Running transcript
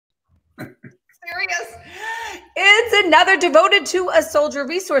It's another devoted to a soldier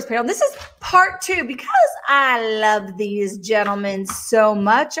resource panel. This is part 2 because I love these gentlemen so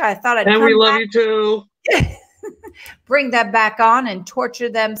much. I thought I'd and we love you too. Bring them back on and torture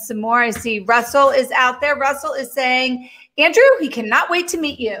them some more. I see Russell is out there. Russell is saying, Andrew, he cannot wait to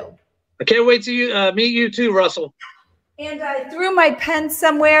meet you. I can't wait to meet you too, Russell. And I threw my pen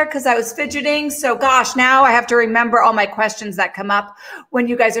somewhere because I was fidgeting. So gosh, now I have to remember all my questions that come up when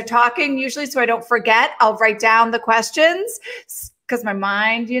you guys are talking usually, so I don't forget. I'll write down the questions because my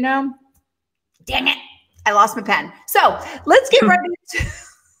mind, you know, dang it, I lost my pen. So let's get ready to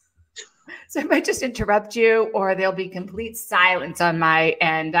so I might just interrupt you or there'll be complete silence on my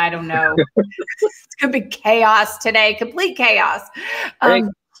end. I don't know. It's going to be chaos today, complete chaos. Hey,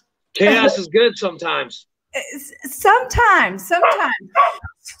 chaos is good sometimes. Sometimes.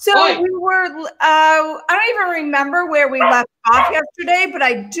 So we were, I don't even remember where we left off yesterday, but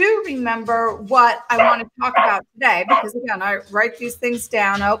I do remember what I want to talk about today because, again, I write these things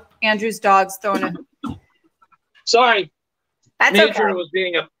down. Oh, Andrew's dog's throwing a... Sorry. That's Major okay. was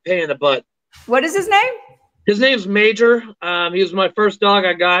being a pain in the butt. What is his name? His name's Major. He was my first dog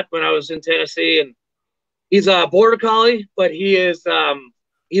I got when I was in Tennessee, and he's a border collie, but he is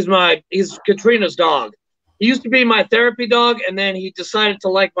he's Katrina's dog. He used to be my therapy dog, and then he decided to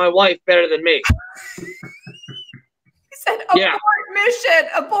like my wife better than me. He said, "Abort mission,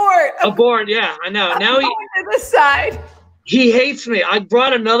 abort." Abort, yeah, I know. Now to the side. He hates me. I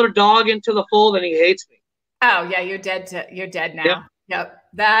brought another dog into the fold, and he hates me. Oh yeah, you're dead now. Yep.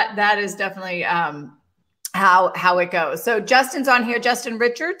 That is definitely how it goes. So Justin's on here. Justin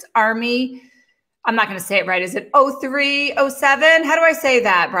Richards, Army. I'm not going to say it right. Is it 0307? How do I say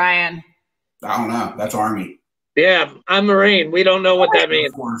that, Brian? I don't know. That's Army. Yeah, I'm Marine. We don't know what that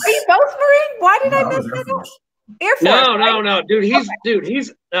means. Are you both Marine? Why did I miss that? Air Force. No, dude.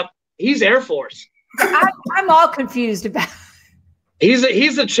 He's Air Force. I'm all confused about. He's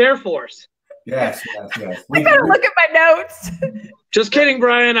a Chair Force. Yes. I gotta look at my notes. Just kidding,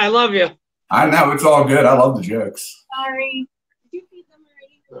 Brian. I love you. I know, it's all good. I love the jokes. Sorry. Did you feed them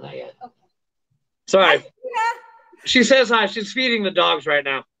already? Not yet. Okay. Sorry. Yeah. She says hi. She's feeding the dogs right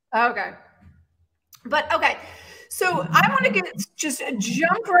now. Okay. But okay. So I want to just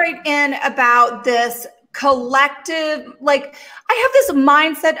jump right in about this collective, like I have this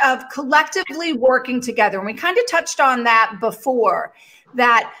mindset of collectively working together. And we kind of touched on that before,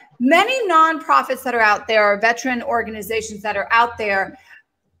 that many nonprofits that are out there, or veteran organizations that are out there,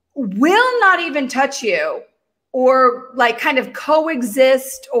 will not even touch you or like kind of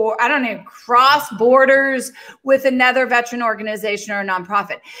coexist or I don't know, cross borders with another veteran organization or a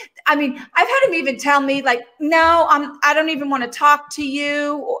nonprofit. I mean, I've had them even tell me like, no, I don't even want to talk to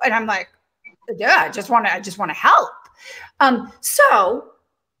you. And I'm like, yeah, I just want to help. So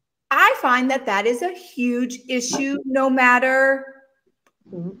I find that is a huge issue, no matter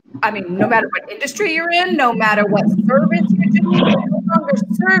what industry you're in, no matter what service you're doing, you're no longer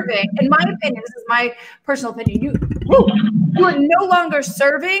serving. In my opinion, this is my personal opinion, you are no longer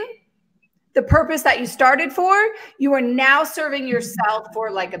serving the purpose that you started for. You are now serving yourself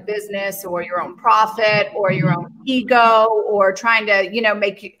for like a business or your own profit or your own ego or trying to,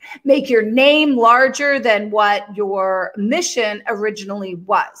 make your name larger than what your mission originally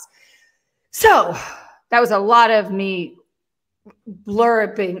was. So that was a lot of me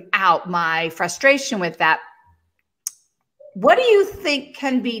blurbing out my frustration with that. What do you think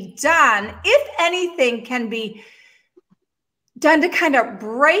can be done, if anything can be done to kind of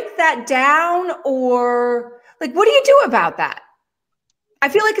break that down, or like, what do you do about that? I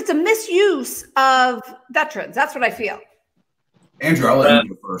feel like it's a misuse of veterans. That's what I feel. Andrew, I'll let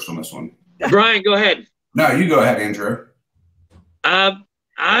you go first on this one. Brian, go ahead. No, you go ahead, Andrew.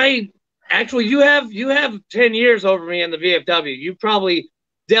 Actually, you have 10 years over me in the VFW. You probably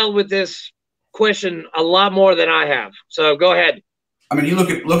dealt with this question a lot more than I have. So go ahead. I mean, you look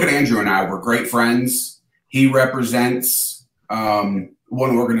at Andrew and I. We're great friends. He represents one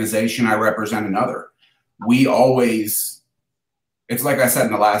organization. I represent another. We always, it's like I said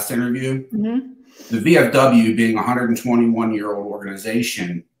in the last interview, the VFW being a 121-year-old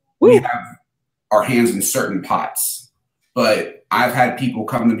organization, we have our hands in certain pots. But I've had people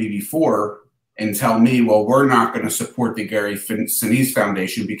come to me before and tell me, well, we're not going to support the Gary Sinise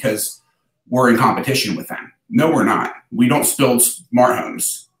Foundation because we're in competition with them. No, we're not. We don't spill smart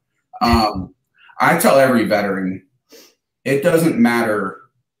homes. I tell every veteran, it doesn't matter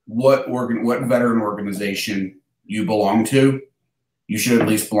what veteran organization you belong to. You should at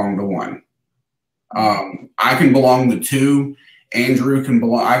least belong to one. I can belong to two. Andrew can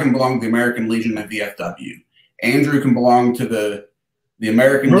belong. I can belong to the American Legion of VFW. Andrew can belong to the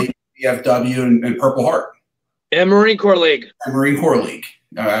American Legion, VFW, and Purple Heart. And Marine Corps League. Marine Corps League.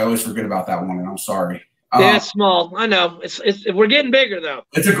 I always forget about that one, and I'm sorry. Yeah, it's small. I know. We're getting bigger though.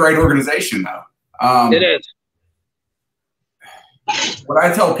 It's a great organization though. It is. What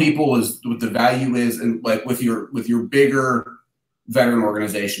I tell people is what the value is, and like with your bigger veteran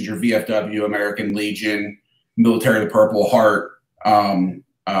organizations, your VFW, American Legion, Military of the Purple Heart,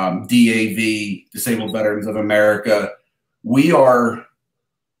 DAV, Disabled Veterans of America, we are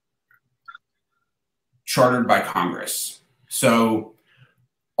chartered by Congress. So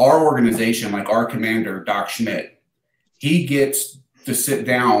our organization, like our commander, Doc Schmidt, he gets to sit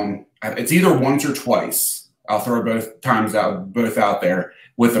down. It's either once or twice. I'll throw both out there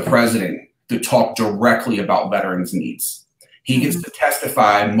with the president to talk directly about veterans' needs. He gets to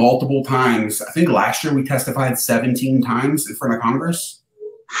testify multiple times. I think last year we testified 17 times in front of Congress.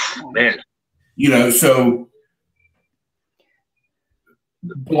 Man, you know, so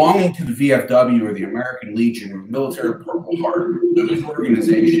belonging to the VFW or the American Legion or Military of Purple Heart, those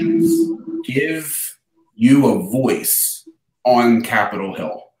organizations give you a voice on Capitol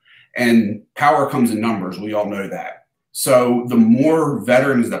Hill. And power comes in numbers. We all know that. So the more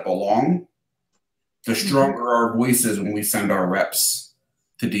veterans that belong, the stronger our voice is when we send our reps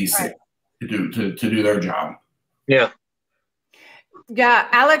to DC to do their job. Yeah. Yeah,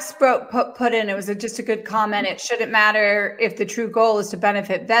 Alex put in, it was just a good comment. It shouldn't matter if the true goal is to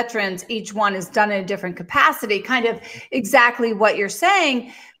benefit veterans. Each one is done in a different capacity, kind of exactly what you're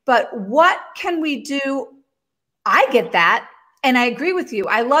saying. But what can we do? I get that. And I agree with you.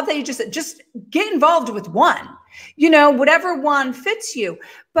 I love that you just get involved with one, you know, whatever one fits you.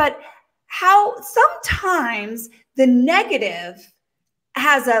 But how sometimes the negative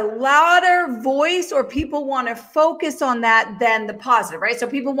has a louder voice, or people want to focus on that than the positive, right? So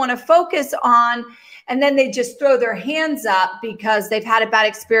people want to focus on, and then they just throw their hands up because they've had a bad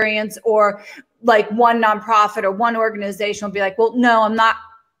experience, or like one nonprofit or one organization will be like, well, no, I'm not.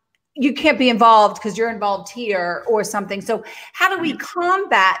 You can't be involved because you're involved here or something. So how do we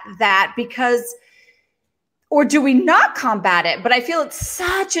combat that? Because, or do we not combat it? But I feel it's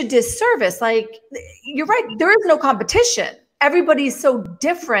such a disservice. Like, you're right. There is no competition. Everybody's so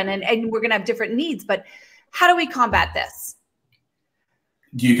different, and we're going to have different needs, but how do we combat this?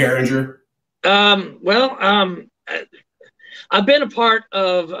 Do you care, Andrew? Well, I've been a part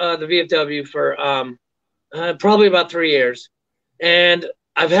of the VFW for probably about 3 years, and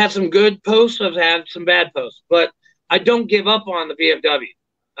I've had some good posts. I've had some bad posts, but I don't give up on the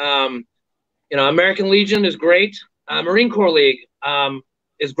VFW. You know, American Legion is great. Marine Corps League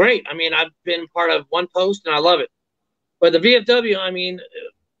is great. I mean, I've been part of one post and I love it. But the VFW, I mean,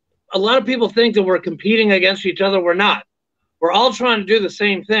 a lot of people think that we're competing against each other. We're not. We're all trying to do the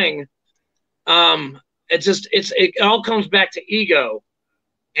same thing. It all comes back to ego,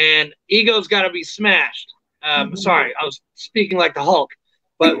 and ego's got to be smashed. Sorry, I was speaking like the Hulk.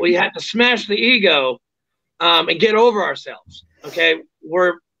 But we have to smash the ego and get over ourselves. Okay,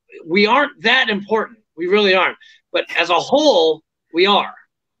 we aren't that important. We really aren't. But as a whole, we are.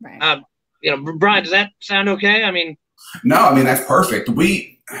 Right. You know, Brian, does that sound okay? I mean, no. I mean, that's perfect.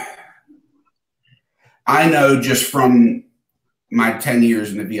 I know just from my 10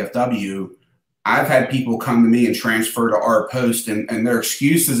 years in the VFW, I've had people come to me and transfer to our post, and their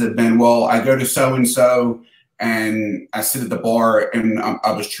excuses have been, well, I go to so and so, and I sit at the bar and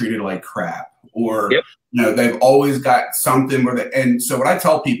I was treated like crap, or, you know, they've always got something and so what I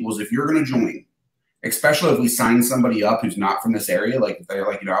tell people is, if you're going to join, especially if we sign somebody up who's not from this area, like if they're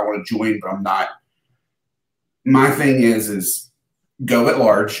like, you know, I want to join, but I'm not, my thing is go at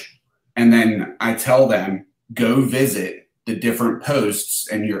large. And then I tell them, go visit the different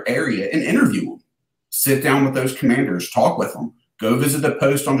posts in your area and interview them, sit down with those commanders, talk with them, go visit the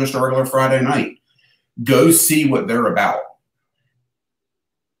post on just a regular Friday night. Go see what they're about.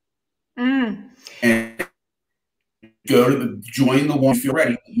 And join the one you feel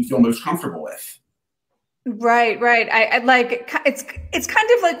ready, you feel most comfortable with. Right. I like, it's kind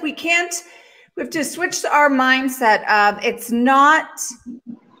of like we have to switch our mindset of, it's not,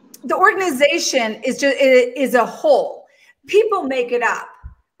 the organization is a whole. People make it up,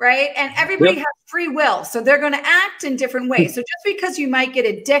 right? And everybody has free will. So they're going to act in different ways. So just because you might get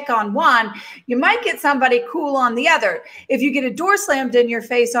a dick on one, you might get somebody cool on the other. If you get a door slammed in your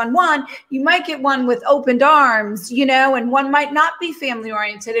face on one, you might get one with opened arms, you know, and one might not be family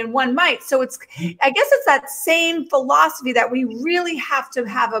oriented and one might. So I guess it's that same philosophy that we really have to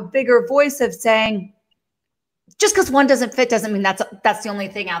have a bigger voice of saying, just because one doesn't fit doesn't mean that's the only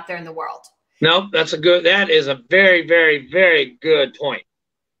thing out there in the world. No, that is a very, very, very good point.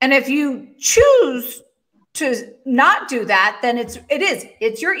 And if you choose to not do that, then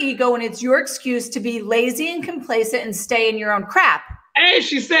it's your ego and it's your excuse to be lazy and complacent and stay in your own crap. Hey,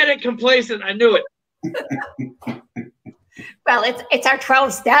 she said it, complacent. I knew it. Well, it's our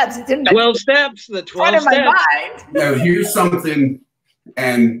 12 steps. It's in 12 steps. The 12 steps. My mind. No, here's something,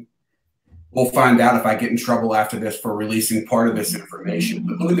 and we'll find out if I get in trouble after this for releasing part of this information.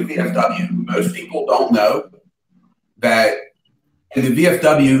 But look at the VFW. Most people don't know that in the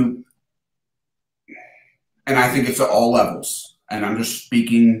VFW, and I think it's at all levels, and I'm just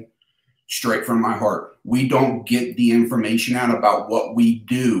speaking straight from my heart, we don't get the information out about what we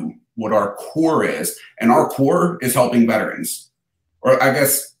do, what our core is. And our core is helping veterans. Or I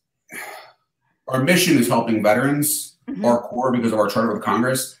guess our mission is helping veterans. Mm-hmm. Our core, because of our charter with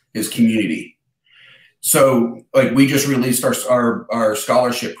Congress, is community. So like we just released our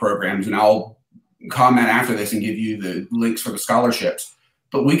scholarship programs, and I'll comment after this and give you the links for the scholarships.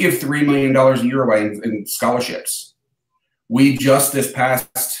 But we give $3 million a year away in scholarships. We just this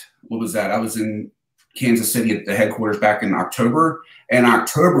past, what was that? I was in Kansas City at the headquarters back in October. In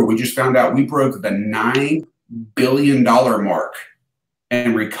October, we just found out we broke the $9 billion mark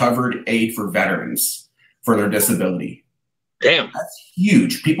in recovered aid for veterans for their disability. Damn. That's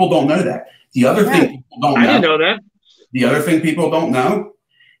huge. People don't know that. The other thing people don't know. I didn't know that. The other thing people don't know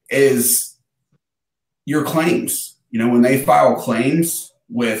is your claims. You know, when they file claims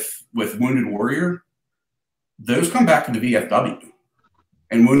with Wounded Warrior, those come back to the VFW.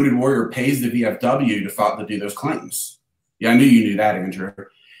 And Wounded Warrior pays the VFW to do those claims. Yeah, I knew you knew that, Andrew.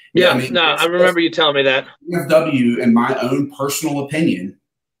 Yeah, I remember you telling me that. VFW, in my own personal opinion,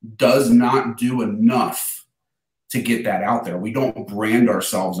 does not do enough to get that out there. We don't brand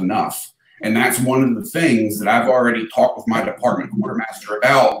ourselves enough. And that's one of the things that I've already talked with my department quartermaster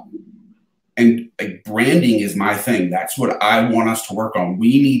about. And like, branding is my thing. That's what I want us to work on.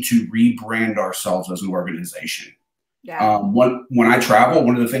 We need to rebrand ourselves as an organization. Yeah. When I travel,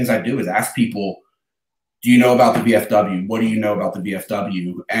 one of the things I do is ask people, do you know about the VFW? What do you know about the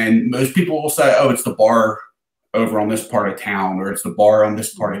VFW? And most people will say, oh, it's the bar over on this part of town, or it's the bar on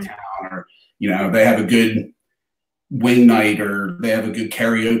this part of town, or, you know, they have a good wing night, or they have a good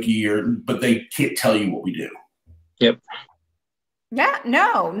karaoke, but they can't tell you what we do. Yep. Yeah,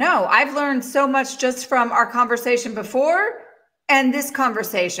 no. I've learned so much just from our conversation before and this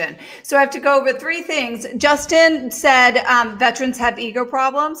conversation. So I have to go over 3 things. Justin said, veterans have ego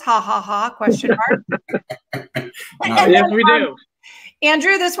problems. Ha, ha, ha, question mark. Yes, we do.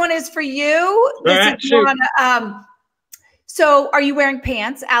 Andrew, this one is for you. So are you wearing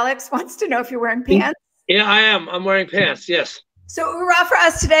pants? Alex wants to know if you're wearing pants. Yeah, I am. I'm wearing pants, yes. So hurrah for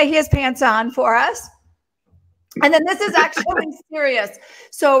us today. He has pants on for us. And then this is actually serious.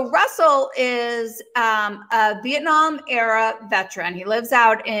 So Russell is a Vietnam era veteran. He lives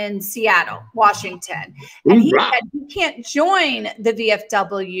out in Seattle, Washington. And he said he can't join the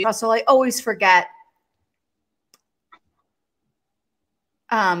VFW. Russell, I always forget.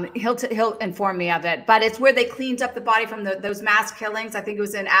 He'll inform me of it. But it's where they cleaned up the body from those mass killings. I think it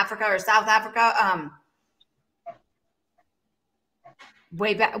was in Africa or South Africa.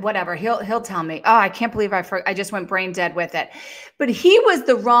 Way back, whatever. He'll tell me. Oh, I can't believe I just went brain dead with it. But he was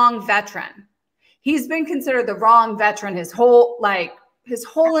the wrong veteran. He's been considered the wrong veteran his whole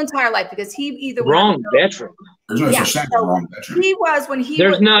entire life, because he either wrong veteran. There's no such thing as a wrong veteran. He was when he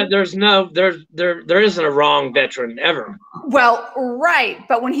there isn't a wrong veteran ever. Well, right,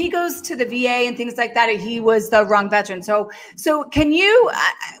 but when he goes to the VA and things like that, he was the wrong veteran. So can you,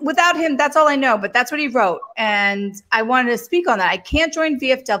 without him, that's all I know, but that's what he wrote, and I wanted to speak on that. I can't join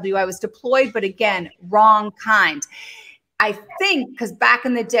VFW. I was deployed, but again, wrong kind. I think because back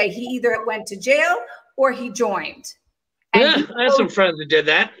in the day, he either went to jail or he joined. And I have some friends who did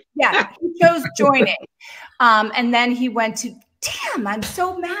that. Yeah, he chose joining. And then he went to, damn, I'm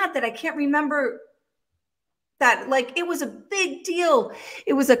so mad that I can't remember that. Like, it was a big deal.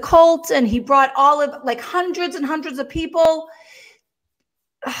 It was a cult, and he brought hundreds and hundreds of people.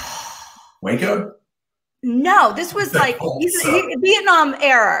 Waco? No, this was like Vietnam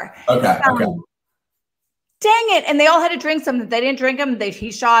era. Okay, okay. Dang it. And they all had to drink something. They didn't drink them.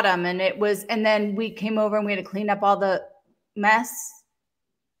 He shot them. And then we came over and we had to clean up all the mess.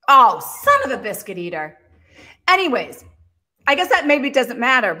 Oh, son of a biscuit eater. Anyways, I guess that maybe doesn't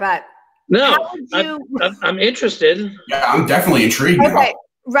matter, but no, I'm interested. Yeah, I'm definitely intrigued. Okay, now.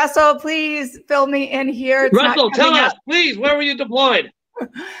 Russell, please fill me in here. Russell, tell us, please, where were you deployed?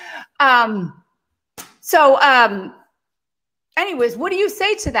 Anyways, what do you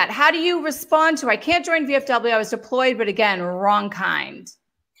say to that? How do you respond to, I can't join VFW, I was deployed, but again, wrong kind?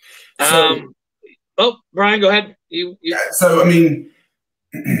 Oh, Brian, go ahead. Yeah, so, I mean,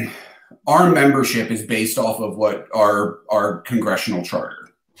 our membership is based off of what our congressional charter.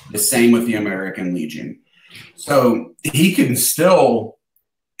 The same with the American Legion. So he can still,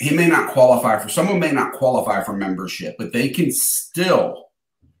 he may not qualify for, someone may not qualify for membership, but they can still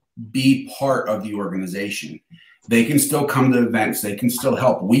be part of the organization. They can still come to events. They can still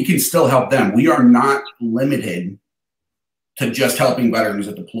help. We can still help them. We are not limited to just helping veterans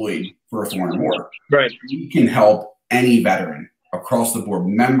that deployed for a foreign war. Right. We can help any veteran across the board,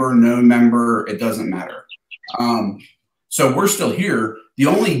 member, no member, it doesn't matter. So we're still here. The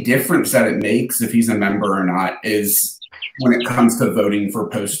only difference that it makes if he's a member or not is when it comes to voting for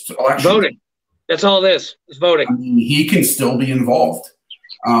post-election. Voting. That's all it is. It's voting. I mean, he can still be involved.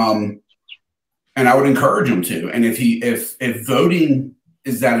 And I would encourage him to. And if voting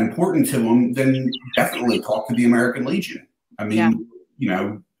is that important to him, then definitely talk to the American Legion. I mean, you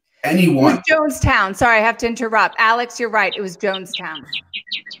know, anyone. It was Jonestown. Sorry, I have to interrupt. Alex, you're right. It was Jonestown.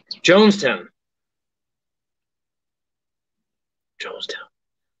 Jonestown.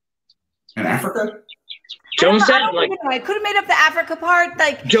 In Africa? Jonestown? Like, I could have made up the Africa part.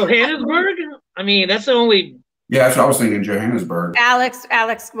 Like Johannesburg? I mean, that's the only. Yeah, that's what I was thinking, Johannesburg.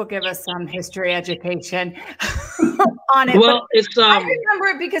 Alex will give us some history education on it. Well, it's I remember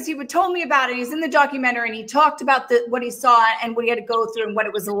it because he told me about it. He's in the documentary and he talked about what he saw and what he had to go through and what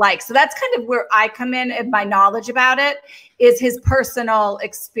it was like. So that's kind of where I come in my knowledge about it is his personal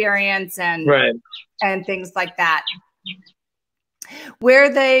experience and things like that. Where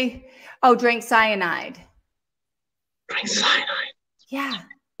they drank cyanide. Drank cyanide. Yeah.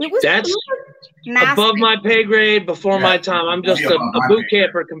 That's above my pay grade, before my time. I'm just a boot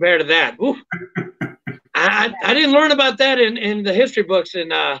camper compared to that. I didn't learn about that in the history books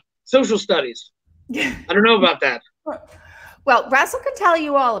in social studies. I don't know about that. Well, Russell can tell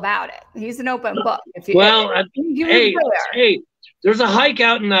you all about it. He's an open book. Hey, there's a hike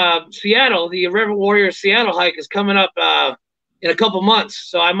out in Seattle. The River Warrior Seattle hike is coming up in a couple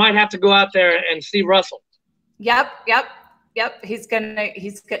months. So I might have to go out there and see Russell. Yep.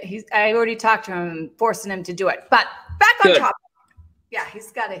 I already talked to him, forcing him to do it. But back on topic. Yeah,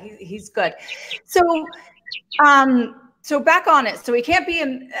 he's got it. He's good. So, so back on it. So he can't be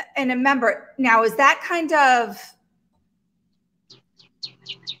a member now. Is that kind of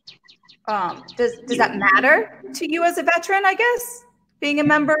does that matter to you as a veteran? I guess being a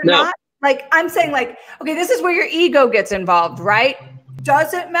member or not. Like I'm saying, like, okay, this is where your ego gets involved, right?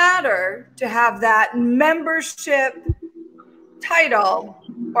 Does it matter to have that membership title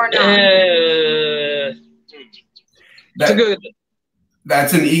or not?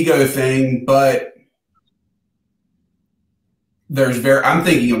 That's an ego thing, but I'm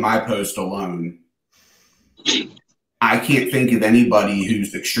thinking of my post alone. I can't think of anybody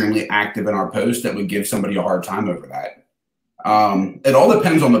who's extremely active in our post that would give somebody a hard time over that. It all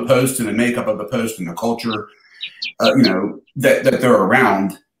depends on the post and the makeup of the post and the culture, you know, that they're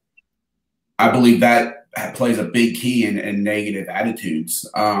around. I believe that plays a big key in negative attitudes.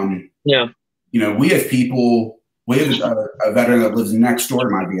 You know, we have a veteran that lives next door to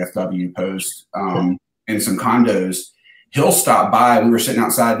my VFW post in some condos. He'll stop by. We were sitting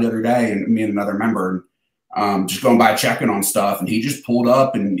outside the other day, and me and another member, just going by checking on stuff, and he just pulled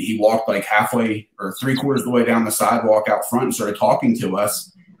up and he walked like halfway or 3/4 of the way down the sidewalk out front and started talking to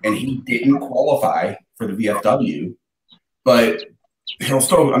us. And he didn't qualify for the VFW, but he'll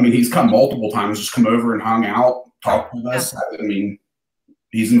still, I mean, he's come multiple times, just come over and hung out, talked with us. I mean,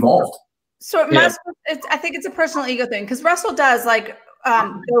 he's involved. So it must, I think it's a personal ego thing, because Russell does like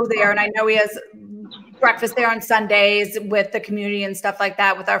go there, and I know he has breakfast there on Sundays with the community and stuff like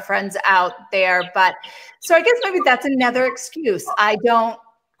that with our friends out there. But so I guess maybe that's another excuse. I don't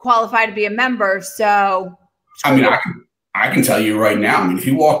qualify to be a member, so I mean, I can tell you right now. I mean, if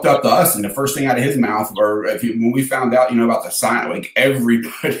he walked up to us and the first thing out of his mouth, or when we found out, you know, about the sign, like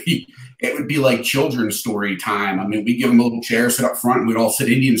everybody, it would be like children's story time. I mean, we give him a little chair, sit up front, and we'd all sit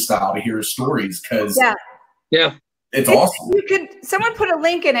Indian style to hear his stories because it's awesome. Someone put a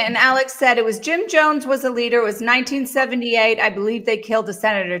link in it, and Alex said it was Jim Jones was a leader. It was 1978. I believe they killed a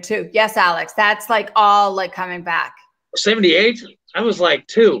senator too. Yes, Alex, that's like all like coming back. 78? I was like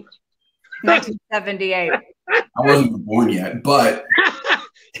 2. 1978. I wasn't born yet, but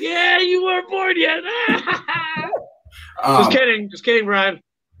yeah, you weren't born yet. Just kidding, Brian.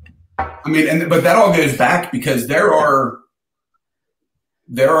 I mean, but that all goes back because there are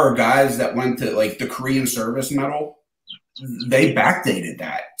guys that went to like the Korean service medal. They backdated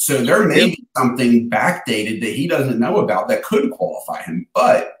that, so there may be something backdated that he doesn't know about that could qualify him.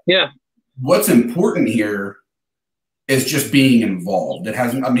 But what's important here is just being involved. It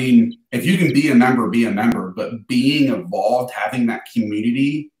hasn't, I mean, if you can be a member, be a member, but being involved, having that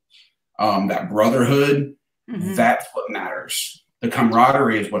community, that brotherhood, Mm-hmm. that's what matters. The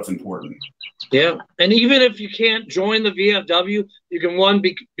camaraderie is what's important. Yeah, and even if you can't join the VFW, you can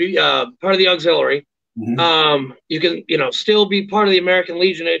be part of the auxiliary. Mm-hmm. You can still be part of the American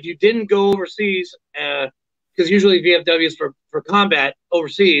Legion if you didn't go overseas, because usually VFW is for combat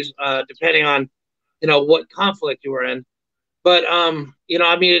overseas, depending on what conflict you were in. But I mean,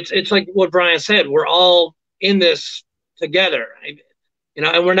 it's like what Brian said. We're all in this together,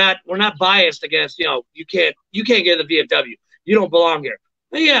 and we're not biased against you can't get in the VFW. You don't belong here.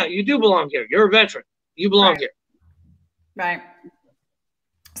 But yeah, you do belong here. You're a veteran. You belong here. Right.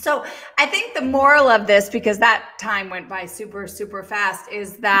 So I think the moral of this, because that time went by super, super fast,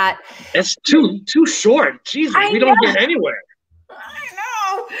 is that it's too short. Jesus, we don't get anywhere.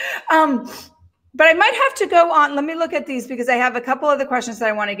 I know. But I might have to go on. Let me look at these because I have a couple of the questions that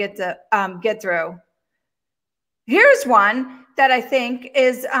I want to get through. Here's one that I think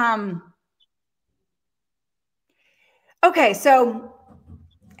is okay. So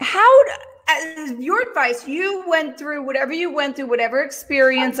your advice, you went through whatever you went through, whatever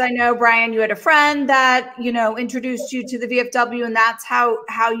experience. I know, Brian, you had a friend that, introduced you to the VFW, and that's how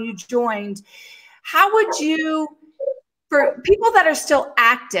you joined. How would you, for people that are still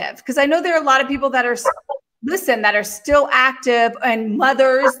active, because I know there are a lot of people that are still active, and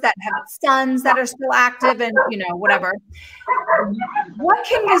mothers that have sons that are still active, and, whatever. What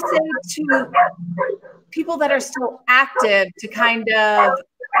can you say to people that are still active to kind of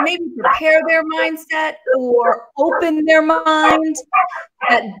maybe prepare their mindset or open their mind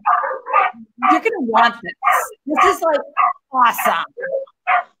that you're going to want this? This is like awesome.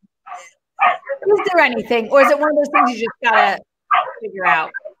 Is there anything, or is it one of those things you just got to figure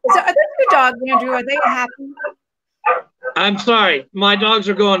out? So are those your dogs, Andrew? Are they happy? I'm sorry. My dogs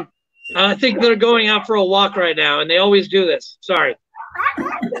are going, I think they're going out for a walk right now, and they always do this. Sorry.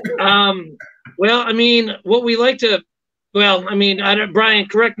 Well, I mean, what we like to, Brian,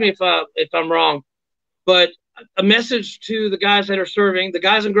 correct me if I'm wrong, but a message to the guys that are serving, the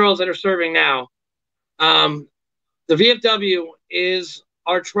guys and girls that are serving now, the VFW is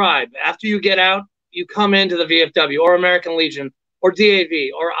our tribe. After you get out, you come into the VFW or American Legion or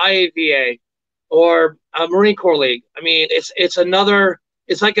DAV or IAVA or Marine Corps League. I mean, it's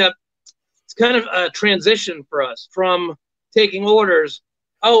kind of a transition for us from taking orders.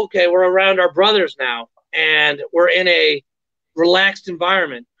 Oh, okay, we're around our brothers now, and we're in a relaxed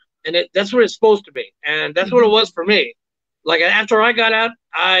environment, and that's what it's supposed to be, and that's what it was for me. Like, after I got out,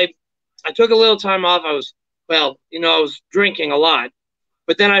 I took a little time off. I was drinking a lot,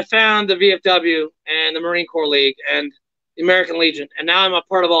 but then I found the VFW and the Marine Corps League and the American Legion, and now I'm a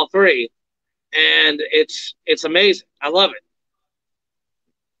part of all three, and it's amazing. I love it.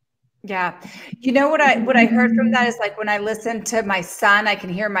 Yeah. You know what I heard from that is, like, when I listen to my son, I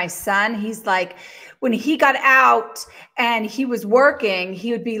can hear my son. He's like, when he got out and he was working,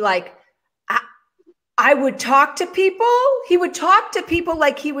 he would be like, I would talk to people. He would talk to people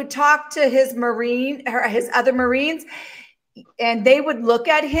like he would talk to his other Marines, and they would look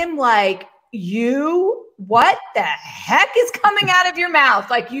at him like, what the heck is coming out of your mouth?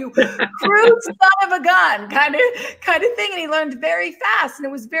 Like, you crude son of a gun kind of thing. And he learned very fast, and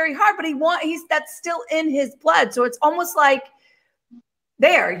it was very hard, but that's still in his blood. So it's almost like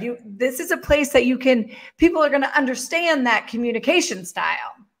this is a place that people are going to understand that communication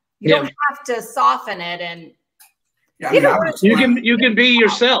style. You don't have to soften it. And you can be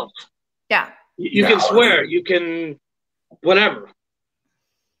yourself. Yeah. You can swear, you can, whatever.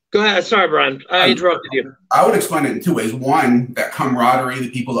 Go ahead. Sorry, Brian. I interrupted you. I would explain it in two ways. One, that camaraderie, the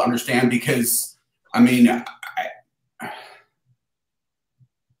people to understand, because, I mean,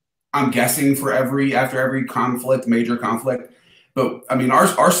 I'm guessing after every conflict, major conflict, but I mean,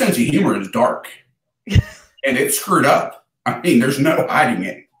 our sense of humor is dark, and it's screwed up. I mean, there's no hiding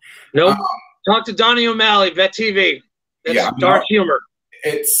it. Nope. Talk to Donnie O'Malley, Vet TV. That's dark humor. I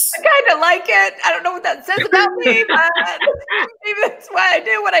kind of like it. I don't know what that says about me, but maybe that's why I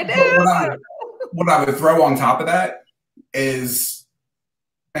do what I do. What I would throw on top of that is,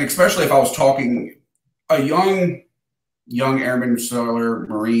 and especially if I was talking a young airman, sailor,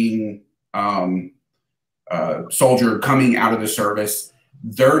 Marine, soldier coming out of the service,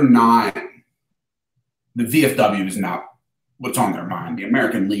 the VFW is not what's on their mind. The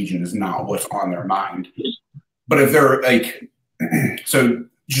American Legion is not what's on their mind. But if they're like, so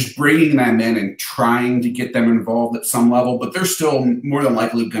just bringing them in and trying to get them involved at some level, but they're still more than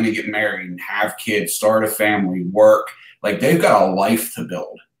likely going to get married and have kids, start a family, work. Like, they've got a life to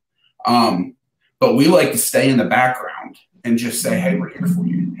build. But we like to stay in the background and just say, hey, we're here for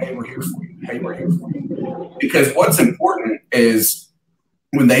you. Hey, we're here for you. Hey, we're here for you. Because what's important is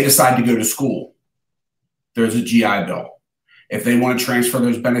when they decide to go to school, there's a GI Bill. If they want to transfer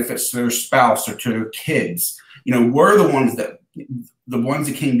those benefits to their spouse or to their kids, you know, we're the ones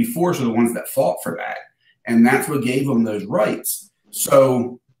that came before us are the ones that fought for that. And that's what gave them those rights.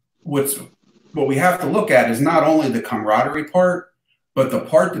 So what we have to look at is not only the camaraderie part, but the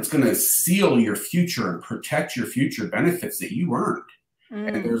part that's going to seal your future and protect your future benefits that you earned.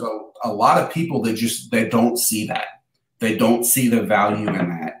 And there's a lot of people that they don't see that. They don't see the value in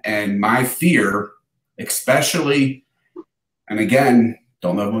that. And my fear, especially, and again,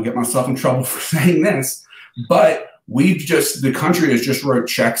 don't know if I'm going to get myself in trouble for saying this, but the country has just wrote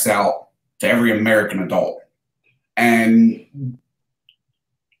checks out to every American adult. And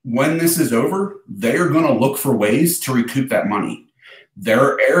when this is over, they are going to look for ways to recoup that money.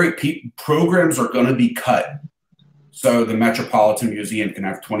 Their area programs are going to be cut. So the Metropolitan Museum can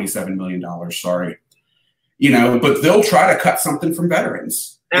have $27 million. Sorry. You know, but they'll try to cut something from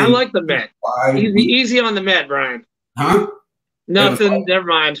veterans. I like the Met. Easy on the Met, Brian. Huh? Nothing. Never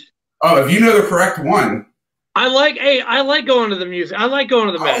mind. Oh, if you know the correct one. I like going to the museum. I like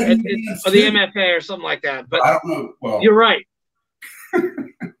going to the Met or the MFA or something like that. But I don't know. Well, you're right.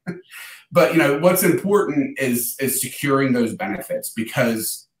 But you know what's important is securing those benefits,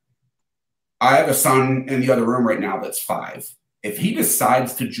 because I have a son in the other room right now that's 5. If he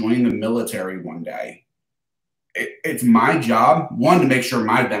decides to join the military one day, it's my job, 1, to make sure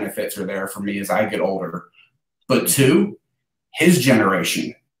my benefits are there for me as I get older, but 2, his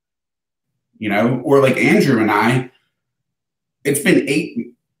generation, you know, or like Andrew and I, it's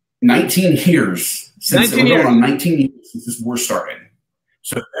been 19 years since we're going on 19 years since this war started.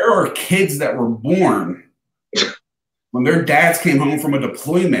 So there are kids that were born when their dads came home from a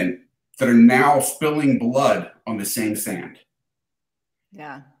deployment that are now spilling blood on the same sand.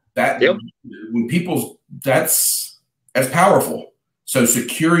 Yeah. That's powerful. So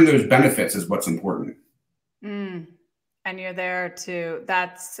securing those benefits is what's important. And you're there to,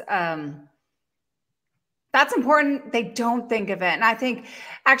 that's important. They don't think of it. And I think,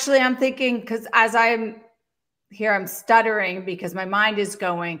 actually, I'm thinking, because as I'm here, I'm stuttering because my mind is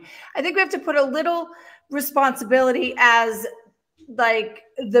going. I think we have to put a little responsibility as like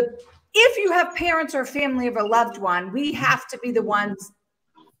if you have parents or family of a loved one, we have to be the ones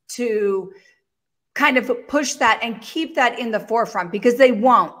to kind of push that and keep that in the forefront, because they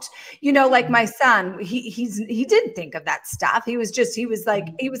won't, you know, like my son, he didn't think of that stuff. He was just in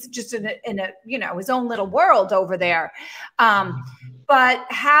a, you know, his own little world over there. But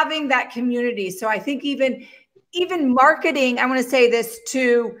having that community. So I think even marketing, I want to say this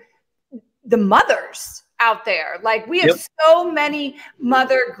to the mothers out there. Like, we have so many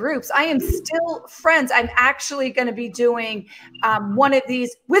mother groups. I am still friends. I'm actually going to be doing one of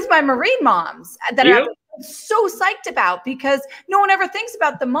these with my Marine moms that I'm so psyched about, because no one ever thinks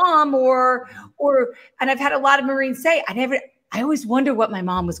about the mom and I've had a lot of Marines say, I always wondered what my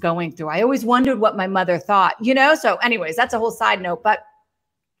mom was going through. I always wondered what my mother thought, you know? So anyways, that's a whole side note, but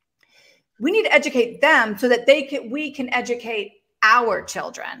we need to educate them so that we can educate our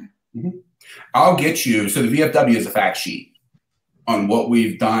children. Mm-hmm. I'll get you. So the VFW is a fact sheet on what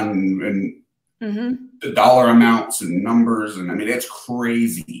we've done and the dollar amounts and numbers. And I mean, it's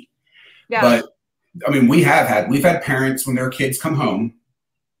crazy. Yeah. But I mean, we've had parents, when their kids come home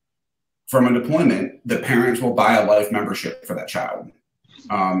from a deployment, the parents will buy a life membership for that child,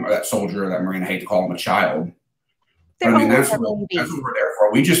 or that soldier, or that Marine. I hate to call them a child. But I mean, that's what we're there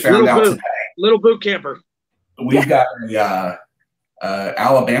for. We just found out today. Little boot camper. We've got a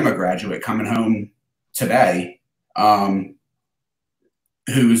Alabama graduate coming home today,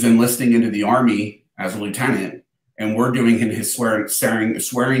 who's enlisting into the Army as a lieutenant, and we're doing his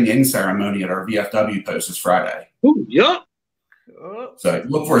swearing in ceremony at our VFW post this Friday. Ooh, yeah. So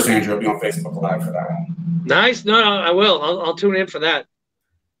look for us, Andrew. I'll be on Facebook Live for that one. Nice. No, I will. I'll tune in for that.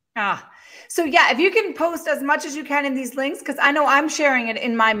 So yeah, if you can post as much as you can in these links, because I know I'm sharing it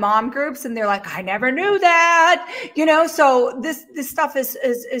in my mom groups, and they're like, I never knew that, you know. So this stuff is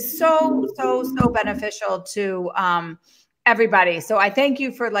so beneficial to everybody. So I thank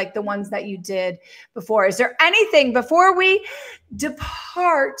you for like the ones that you did before. Is there anything before we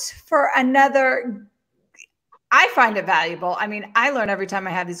depart for another? I find it valuable. I mean, I learn every time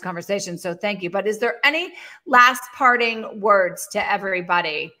I have these conversations. So thank you. But is there any last parting words to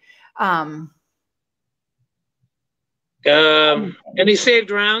everybody? Any saved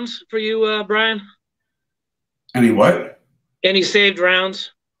rounds for you, Brian? Any what? Any saved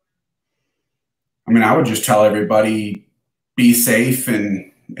rounds? I mean, I would just tell everybody, be safe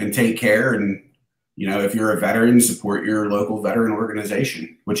and take care. And, you know, if you're a veteran, support your local veteran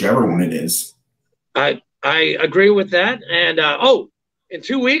organization, whichever one it is. I agree with that. And, in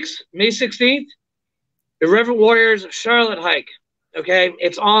 2 weeks, May 16th, the Reverend Warriors Charlotte hike. Okay,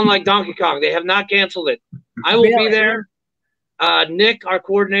 it's on like Donkey Kong. They have not canceled it. I will be there. Nick, our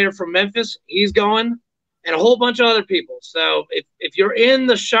coordinator from Memphis, he's going, and a whole bunch of other people. So if you're in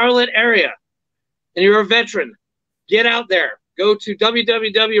the Charlotte area and you're a veteran, get out there. Go to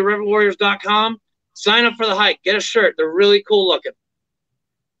www.reverendwarriors.com. Sign up for the hike. Get a shirt. They're really cool looking.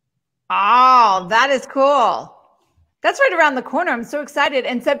 Oh, that is cool. That's right around the corner. I'm so excited.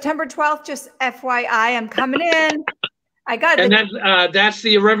 And September 12th, just FYI, I'm coming in. I got it. And that's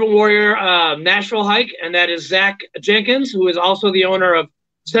the Reverend Warrior Nashville hike, and that is Zach Jenkins, who is also the owner of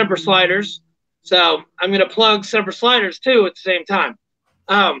Semper Sliders. So I'm going to plug Semper Sliders too at the same time.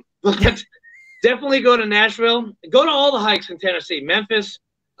 But definitely go to Nashville. Go to all the hikes in Tennessee: Memphis,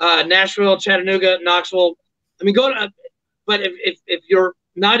 Nashville, Chattanooga, Knoxville. I mean, but if you're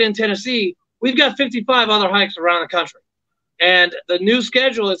not in Tennessee, we've got 55 other hikes around the country, and the new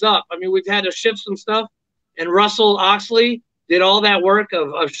schedule is up. I mean, we've had to shift some stuff. And Russell Oxley did all that work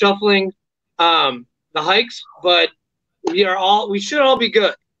of shuffling the hikes, but we should all be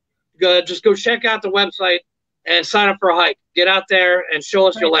good. Just go check out the website and sign up for a hike. Get out there and show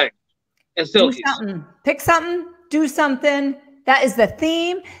us your leg and silkies. Do something. Pick something. Do something. That is the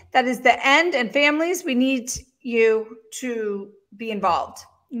theme. That is the end. And families, we need you to be involved.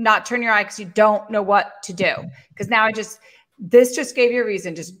 Not turn your eye because you don't know what to do. Because now this just gave you a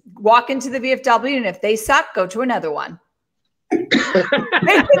reason. Just walk into the VFW, and if they suck, go to another one.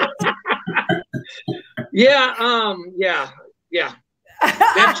 Yeah.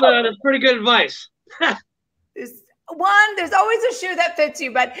 That's pretty good advice. There's always a shoe that fits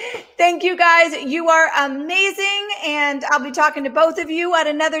you, but thank you guys. You are amazing. And I'll be talking to both of you at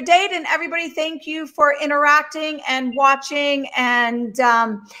another date. And everybody, thank you for interacting and watching. And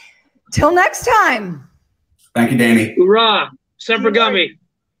till next time. Thank you, Dani. Hoorah. Semper Gummy.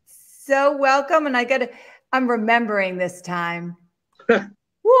 So welcome. And I'm remembering this time.